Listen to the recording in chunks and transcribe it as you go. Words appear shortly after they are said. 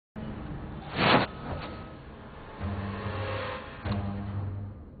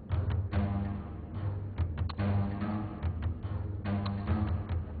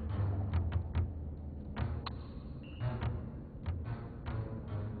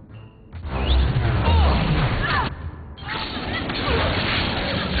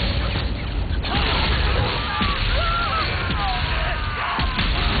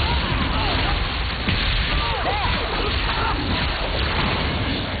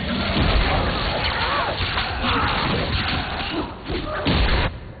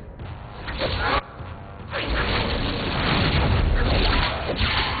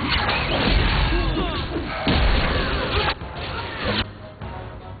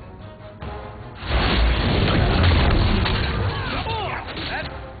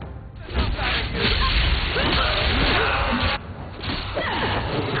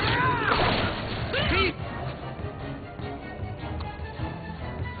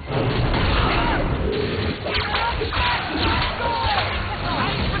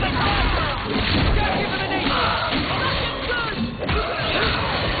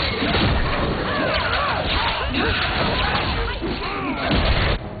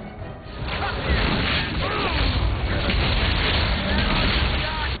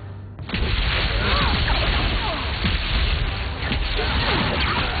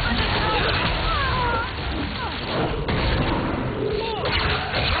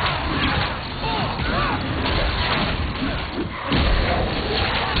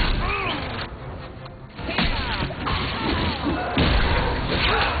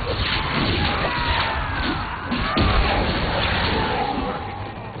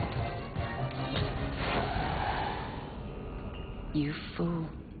You fool.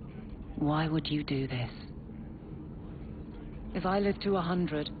 Why would you do this? If I live to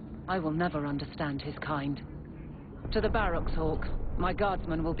 100, I will never understand his kind. To the barracks, Hawk. My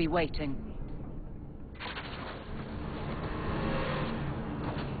guardsmen will be waiting.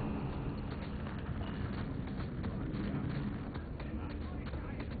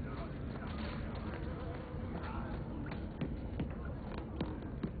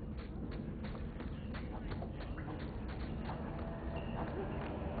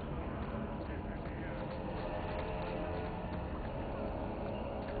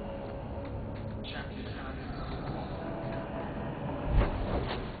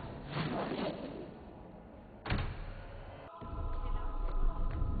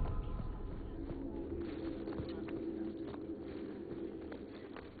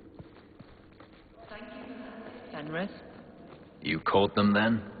 You caught them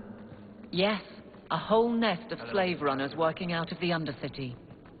then? Yes, a whole nest of slave runners working out of the Undercity.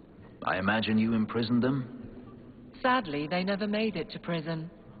 I imagine you imprisoned them? Sadly, they never made it to prison.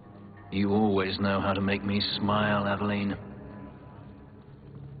 You always know how to make me smile, Aveline.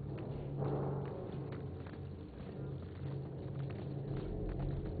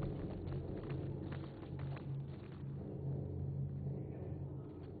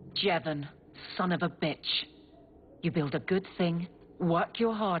 Jevon, son of a bitch. You build a good thing, work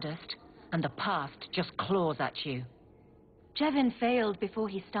your hardest, and the past just claws at you. Jevon failed before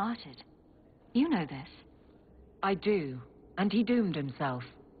he started. You know this. I do, and he doomed himself.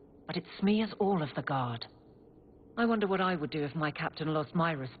 But it smears all of the Guard. I wonder what I would do if my captain lost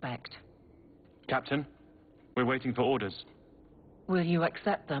my respect. Captain, we're waiting for orders. Will you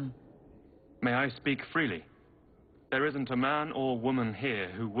accept them? May I speak freely? There isn't a man or woman here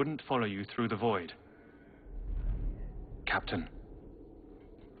who wouldn't follow you through the void. Captain.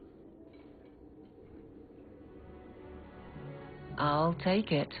 I'll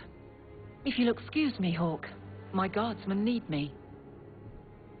take it. If you'll excuse me, Hawk, my guardsmen need me.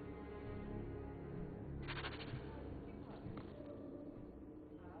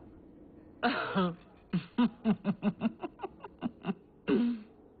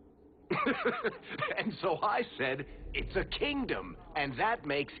 And so I said, it's a kingdom, and that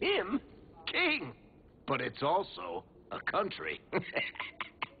makes him king. But it's also a country.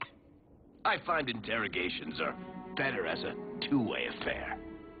 I find interrogations are better as a two-way affair.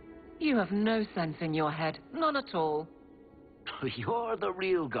 You have no sense in your head. None at all. You're the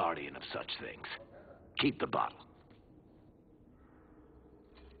real guardian of such things. Keep the bottle.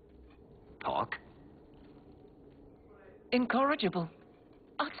 Hawk? Incorrigible.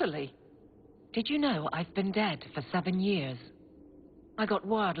 Utterly. Did you know I've been dead for 7 years? I got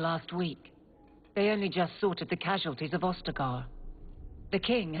word last week. They only just sorted the casualties of Ostagar. The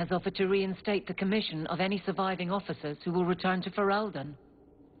king has offered to reinstate the commission of any surviving officers who will return to Ferelden.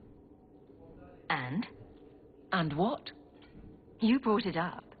 And? And what? You brought it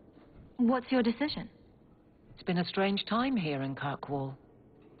up. What's your decision? It's been a strange time here in Kirkwall.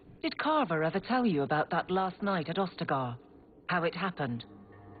 Did Carver ever tell you about that last night at Ostagar? How it happened?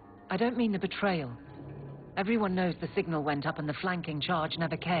 I don't mean the betrayal. Everyone knows the signal went up and the flanking charge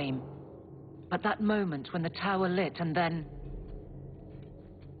never came. But that moment when the tower lit and then...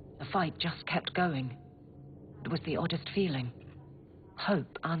 the fight just kept going. It was the oddest feeling.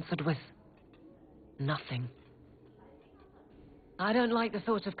 Hope answered with... nothing. I don't like the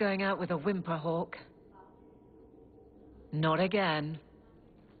thought of going out with a whimper, Hawk. Not again.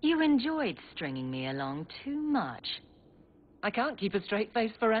 You enjoyed stringing me along too much. I can't keep a straight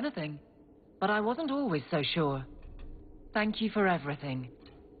face for anything. But I wasn't always so sure. Thank you for everything.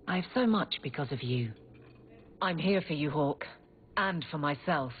 I have so much because of you. I'm here for you, Hawk. And for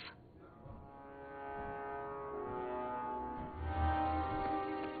myself.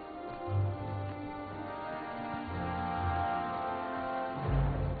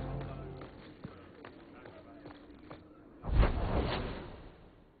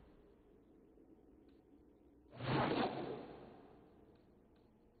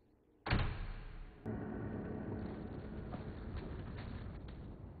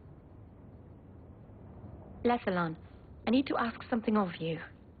 Lethalon, I need to ask something of you.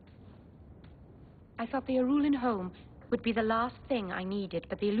 I thought the Arulin home would be the last thing I needed,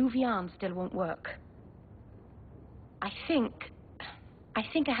 but the Illuvian still won't work. I think I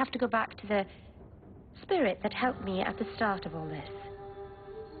have to go back to the spirit that helped me at the start of all this.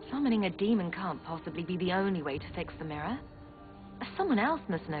 Summoning a demon can't possibly be the only way to fix the mirror. Someone else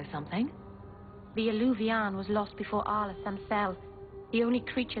must know something. The Illuvian was lost before Arlathan fell. The only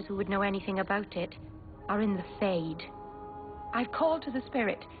creatures who would know anything about it are in the Fade. I've called to the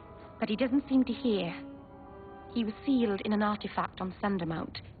spirit, but he doesn't seem to hear. He was sealed in an artifact on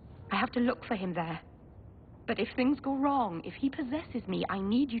Sundermount. I have to look for him there. But if things go wrong, if he possesses me, I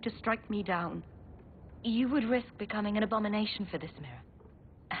need you to strike me down. You would risk becoming an abomination for this mirror.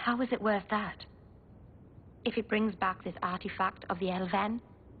 How is it worth that? If it brings back this artifact of the Elven,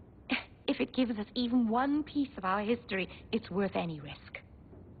 if it gives us even one piece of our history, it's worth any risk.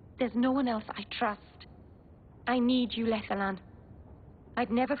 There's no one else I trust. I need you, Lethalan.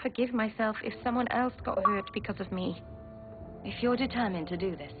 I'd never forgive myself if someone else got hurt because of me. If you're determined to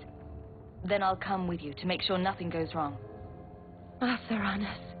do this, then I'll come with you to make sure nothing goes wrong. Ah,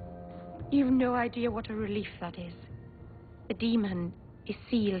 Theranos. You've no idea what a relief that is. The demon is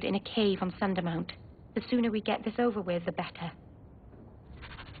sealed in a cave on Sundermount. The sooner we get this over with, the better.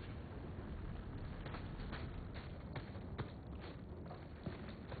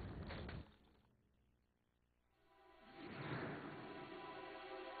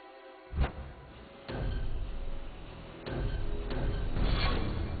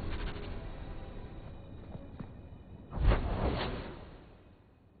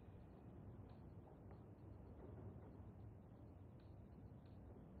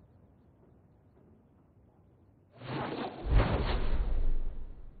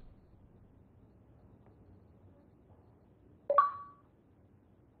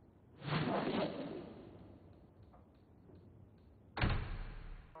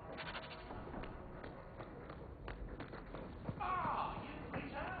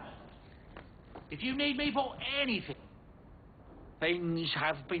 If you need me for anything. Things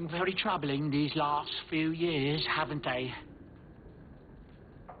have been very troubling these last few years, haven't they?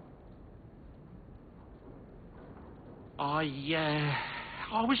 I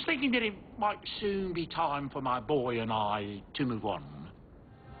was thinking that it might soon be time for my boy and I to move on.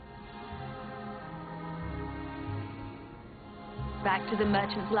 Back to the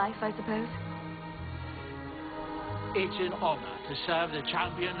merchant's life, I suppose? It's an honor to serve the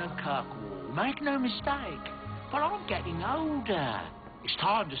champion of Kirkwall. Make no mistake, but I'm getting older. It's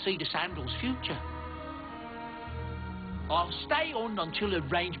time to see the Sandal's future. I'll stay on until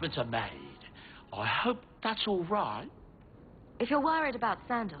arrangements are made. I hope that's all right. If you're worried about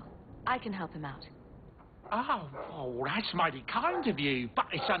Sandal, I can help him out. Oh, that's mighty kind of you, but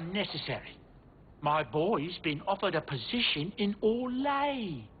it's unnecessary. My boy's been offered a position in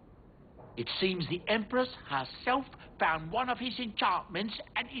Orlais. It seems the Empress herself found one of his enchantments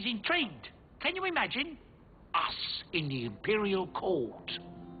and is intrigued. Can you imagine? Us in the Imperial Court.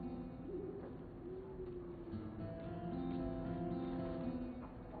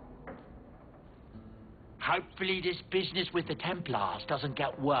 Hopefully this business with the Templars doesn't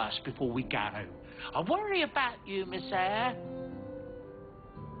get worse before we go. I worry about you, Miss Eyre.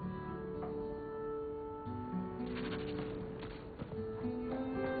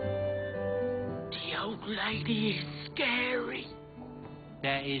 The old lady is scary.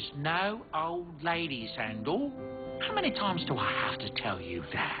 There is no old lady, Sandal. How many times do I have to tell you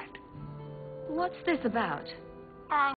that? What's this about?